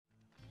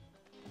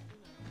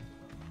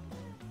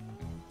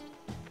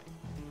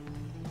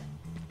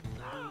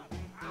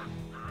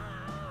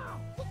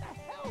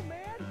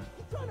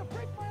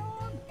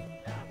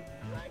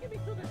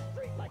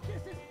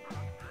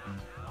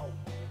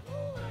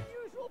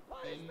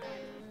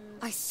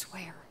I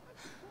swear,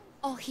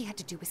 all he had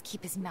to do was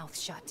keep his mouth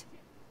shut.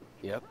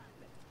 Yep.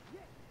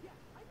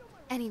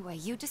 Anyway,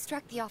 you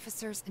distract the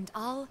officers and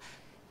I'll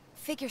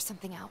figure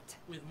something out.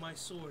 With my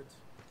sword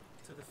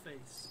to the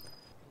face.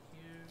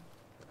 Here.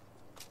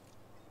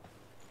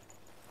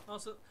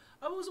 Also,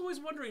 I was always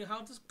wondering,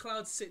 how does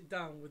Cloud sit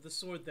down with the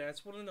sword there? I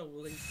just want to know,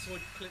 will his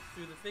sword clip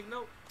through the thing?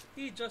 No,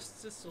 he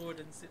adjusts his sword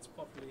and sits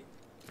properly.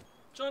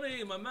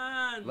 Johnny, my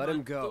man! Let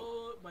him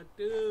go. My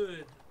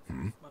dude.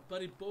 My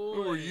buddy boy.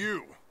 Who are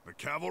you? The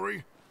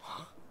cavalry?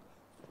 Huh?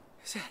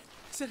 Is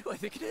that who I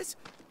think it is?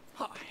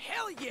 Oh,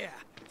 hell yeah!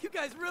 You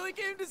guys really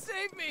came to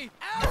save me!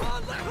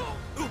 Ow!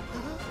 Hey!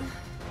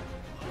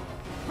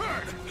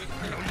 What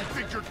do you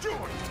think you're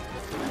doing?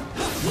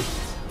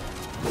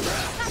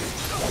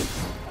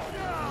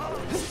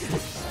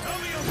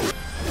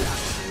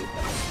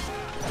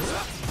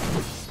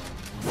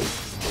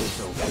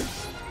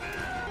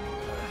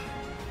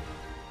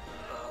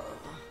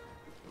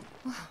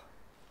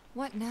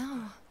 What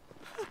now?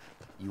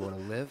 You want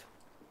to live?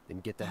 Then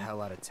get the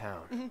hell out of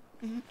town.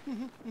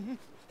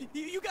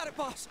 You got it,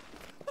 boss!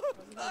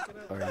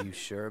 Are you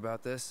sure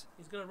about this?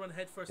 He's gonna run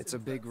headfirst. It's a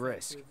big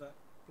risk. With that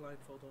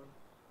blindfold on.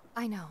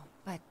 I know,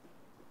 but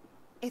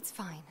it's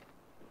fine.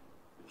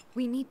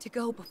 We need to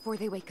go before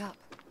they wake up.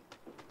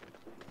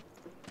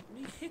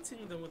 Me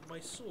hitting them with my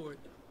sword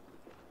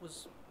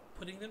was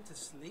putting them to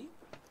sleep?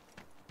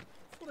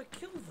 I thought I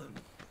killed them.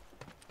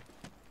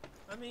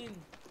 I mean,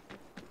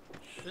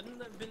 shouldn't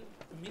that have been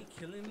me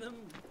killing them,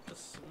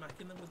 just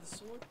smacking them with the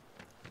sword?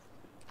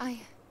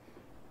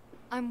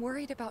 I'm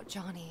worried about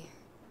Johnny.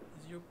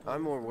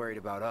 I'm more worried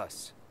about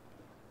us.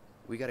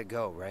 We gotta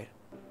go, right?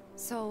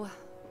 So,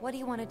 what do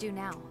you want to do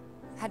now?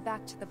 Head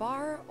back to the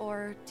bar,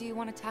 or do you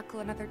want to tackle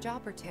another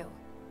job or two?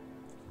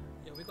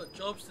 Yeah, we got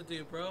jobs to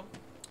do, bro.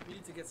 We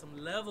need to get some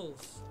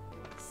levels.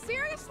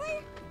 Seriously?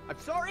 I'm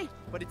sorry,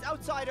 but it's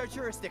outside our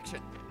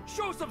jurisdiction.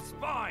 Show some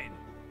spine!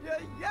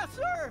 Yes,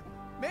 sir!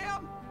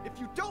 Ma'am, if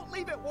you don't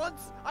leave at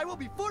once, I will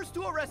be forced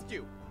to arrest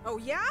you. Oh,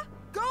 yeah?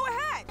 Go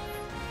ahead!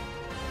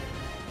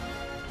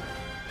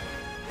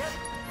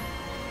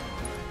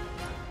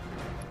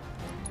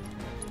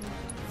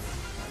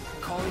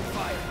 Calling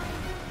fire.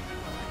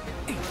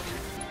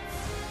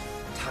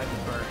 Time to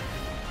burn.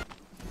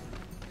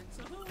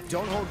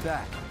 Don't hold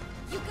back.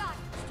 You got it.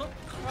 Stop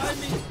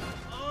climbing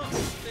off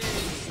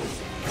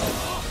things.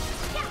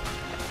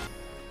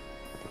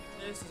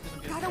 This is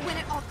gonna be Gotta win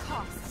at all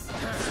costs.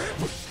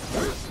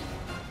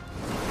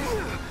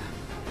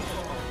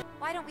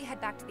 Why don't we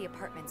head back to the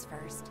apartments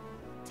first?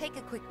 Take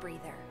a quick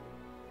breather.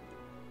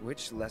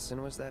 Which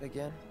lesson was that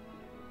again?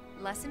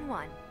 Lesson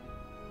 1.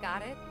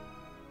 Got it?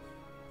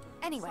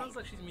 Anyway, sounds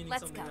like she's meaning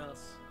let's something go.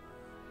 else.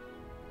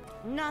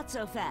 Not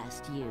so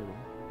fast, you.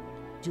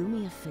 Do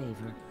me a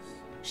favor.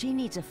 She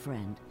needs a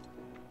friend.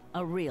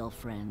 A real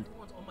friend.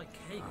 Everyone's on my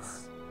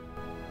case.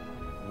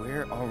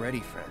 We're already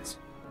friends.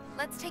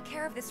 Let's take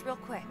care of this real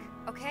quick,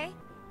 okay?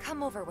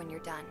 Come over when you're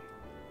done.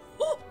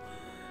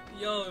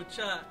 Yo,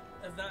 chat,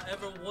 if that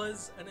ever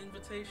was an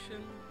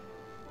invitation.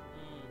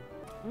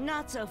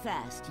 Not so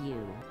fast,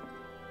 you.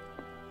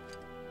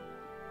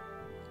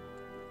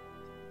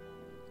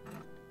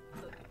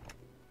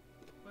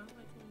 Why am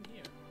I going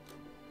here?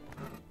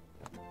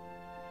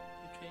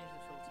 You changed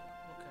the filter.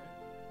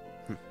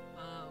 Okay.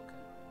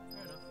 Okay.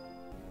 Fair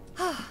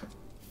enough.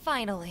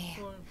 Finally.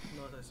 Or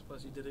not, I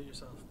suppose you did it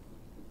yourself.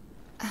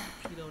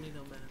 You don't need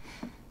no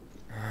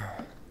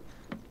man.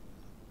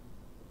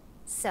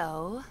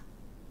 So,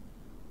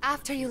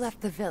 after you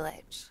left the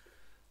village...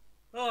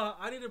 Oh,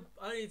 I need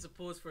to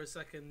pause for a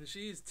second.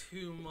 She is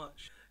too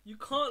much. You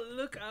can't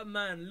look at a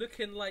man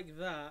looking like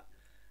that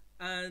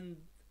and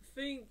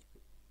think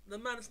the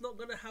man's not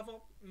gonna have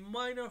a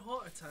minor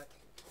heart attack.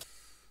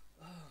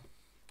 Oh,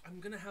 I'm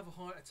gonna have a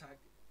heart attack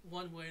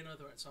one way or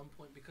another at some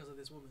point because of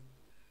this woman.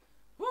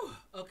 Whew,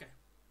 okay.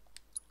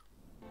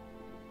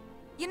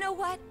 You know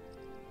what?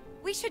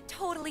 We should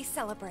totally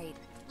celebrate.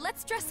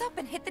 Let's dress up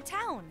and hit the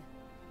town.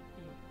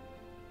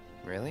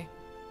 Really?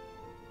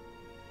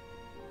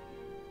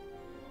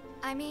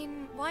 I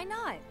mean, why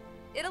not?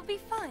 It'll be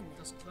fun.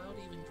 Does Cloud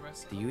even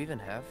dress up? Do you even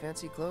have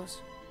fancy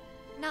clothes?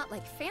 Not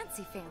like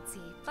fancy,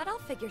 but I'll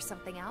figure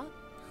something out.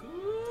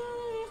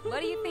 What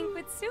do you think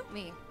would suit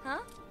me,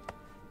 huh?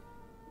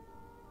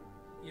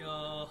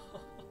 Yo.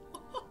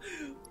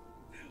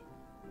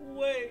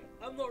 Wait,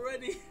 I'm not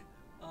ready.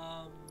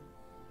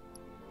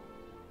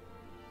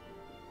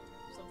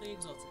 Something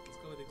exotic. Let's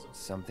go with exotic.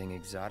 Something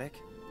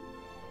exotic?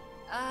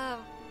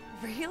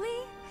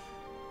 Really?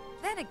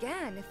 Then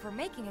again, if we're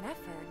making an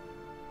effort,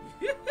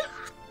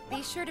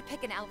 be sure to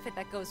pick an outfit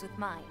that goes with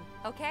mine,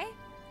 okay?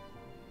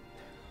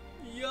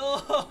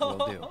 Yo!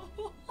 Will do.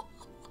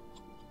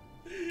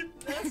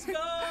 Let's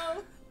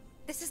go!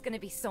 This is gonna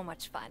be so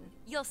much fun.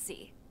 You'll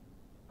see.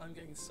 I'm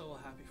getting so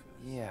happy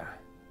for this. Yeah.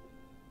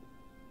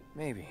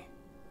 Maybe.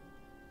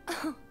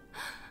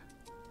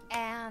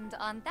 And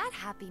on that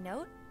happy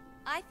note,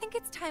 I think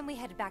it's time we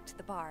headed back to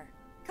the bar.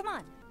 Come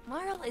on,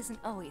 Marl isn't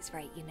always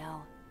right, you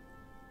know.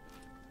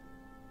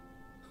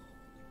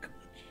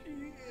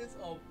 She is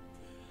a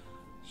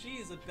She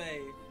is a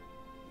bae.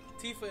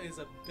 Tifa is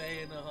a bae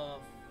and a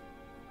half.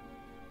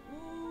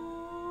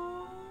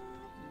 Ooh,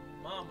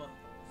 mama.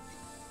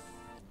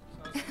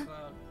 Sounds like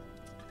Cloud.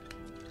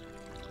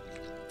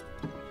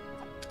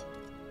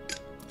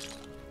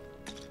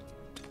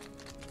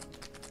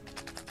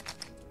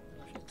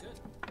 Oh, she's good.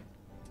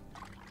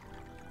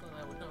 Thought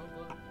I would know,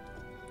 but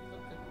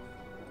okay.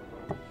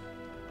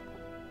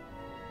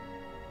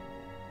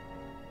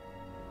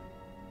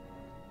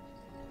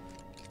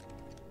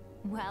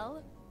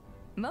 Well,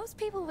 most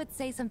people would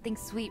say something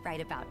sweet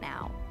right about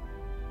now.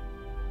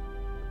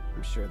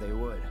 I'm sure they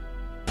would.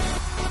 Oh,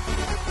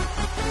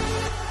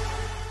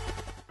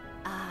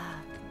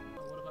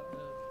 what about the...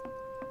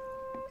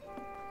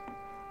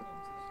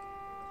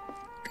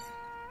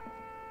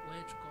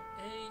 Wedge got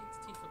 8,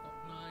 Tifa got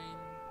 9.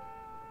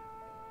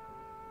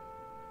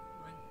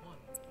 Rank 1.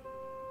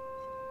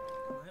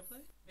 Can I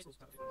play?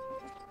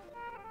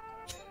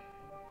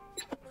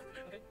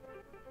 Okay.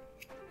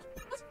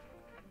 What?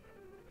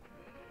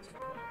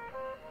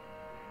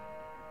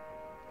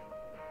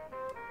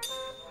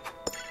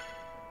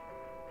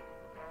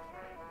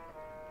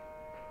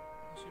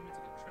 She meant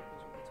to get triples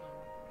all the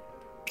time.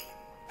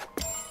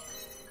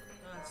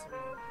 That's the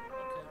one.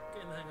 Okay,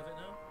 getting the hang of it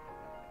now.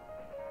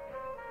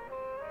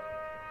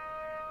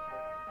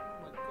 Oh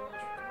my gosh, come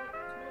on, come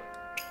on.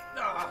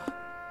 Ah!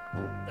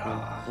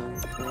 Ah!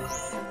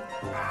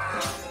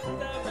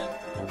 Damn it!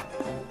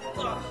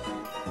 Ah!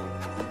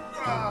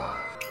 Ah!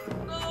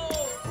 No! No!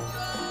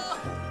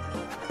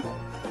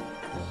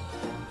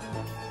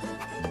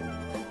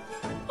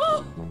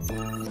 Oh!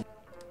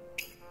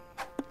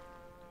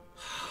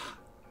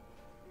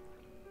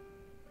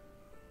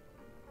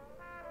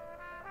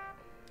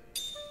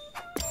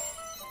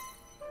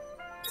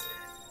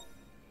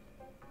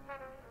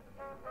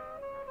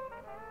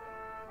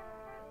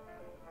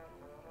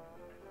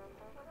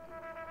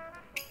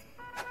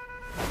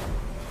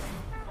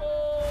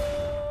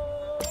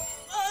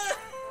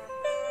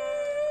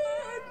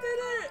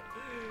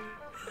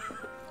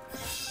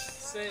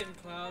 Same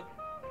Cloud,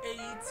 18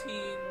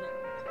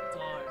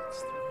 darts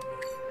through me.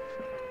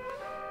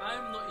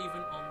 I'm not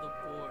even on the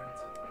board.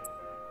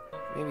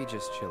 Maybe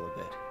just chill a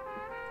bit.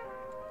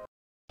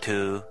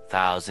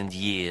 2,000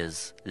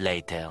 years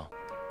later.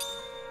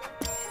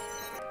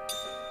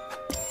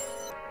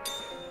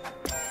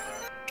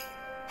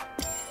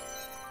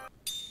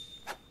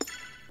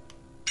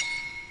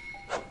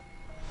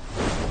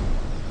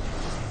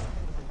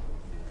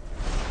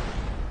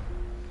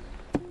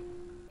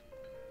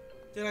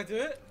 Did I do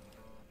it?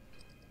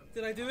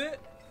 Did I do it?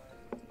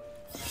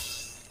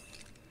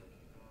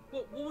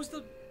 What was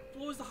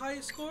the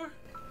highest score?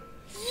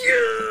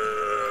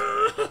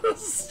 Yes!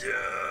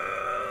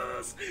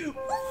 Yes!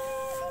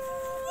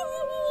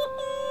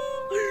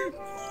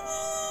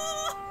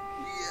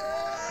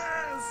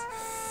 Yes!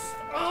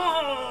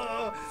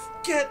 Oh,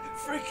 get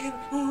freaking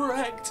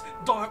wrecked,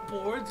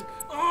 dartboard!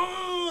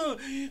 Oh,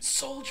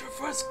 soldier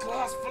first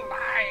class for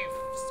life!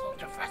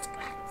 Soldier first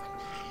class for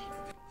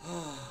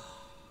life!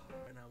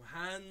 Right now,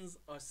 hands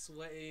are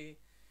sweaty,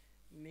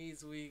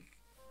 knees weak,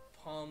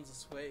 palms are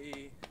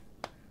sweaty.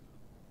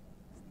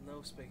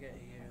 No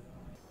spaghetti here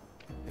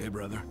though. Hey,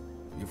 brother.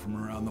 You from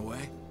around the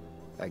way?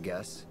 I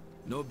guess.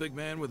 Know a big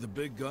man with a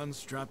big gun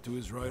strapped to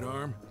his right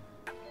arm?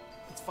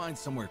 Let's find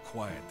somewhere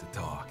quiet to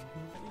talk.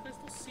 Have you guys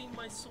not seen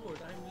my sword?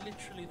 I'm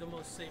literally the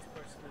most safe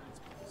person in this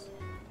place.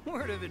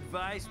 Word of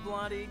advice,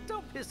 Blondie.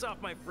 Don't piss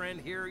off my friend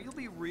here. You'll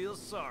be real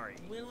sorry.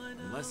 Will I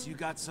now? Unless you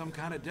got some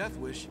kind of death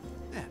wish,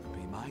 then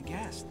be my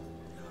guest.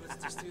 No,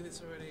 let's just do this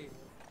already.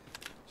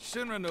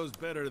 Shinra knows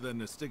better than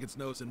to stick its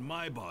nose in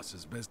my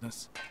boss's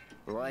business.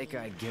 Like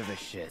I give a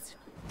shit.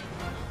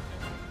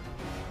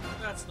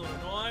 That's not a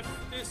knife.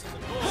 This is a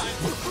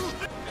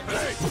knife.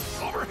 Hey!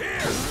 Over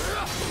here!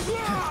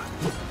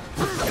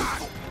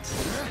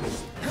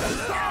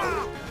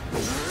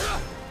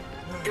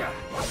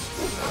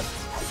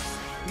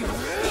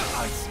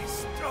 I see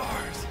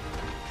stars!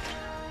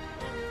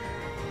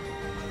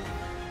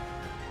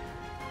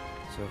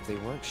 So if they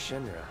weren't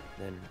Shinra,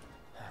 then...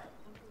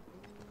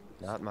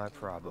 not my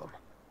problem.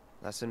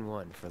 Lesson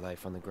 1 for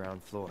life on the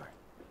ground floor.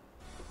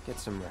 Get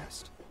some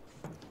rest.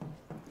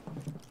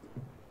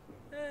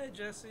 Hey,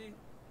 Jesse.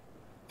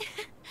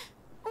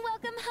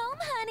 Welcome home,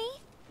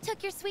 honey.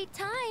 Took your sweet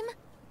time.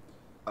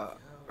 Oh,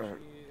 she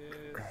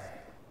is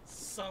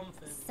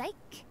something.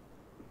 Psych.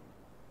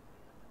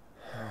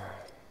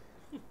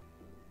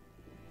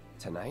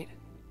 Tonight?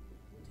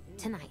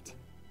 Tonight.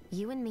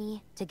 You and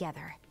me,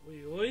 together.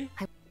 Oi, oi.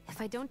 If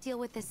I don't deal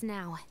with this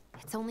now,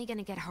 it's only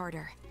gonna get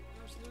harder.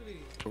 Absolutely.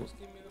 Just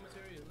give me the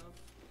material, love.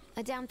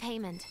 A down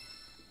payment.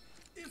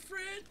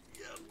 Ifrit!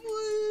 Yeah,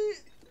 boy!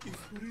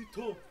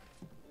 Ifrito!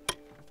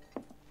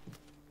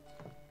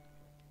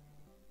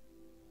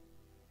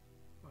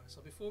 Right,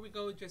 so before we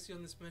go with Jesse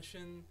on this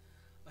mission,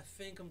 I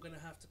think I'm gonna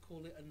have to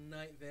call it a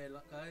night there,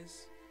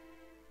 guys.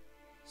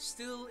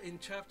 Still in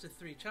chapter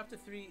 3. Chapter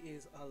 3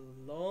 is a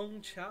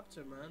long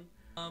chapter, man.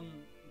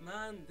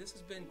 Man, this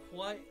has been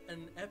quite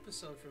an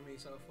episode for me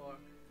so far.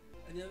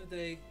 At the end of the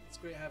day, it's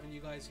great having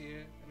you guys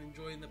here and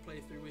enjoying the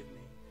playthrough with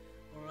me.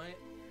 Alright?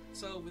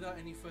 So without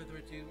any further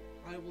ado,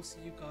 I will see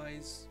you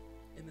guys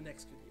in the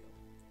next video.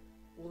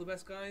 All the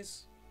best,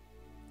 guys.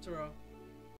 Ta-ra.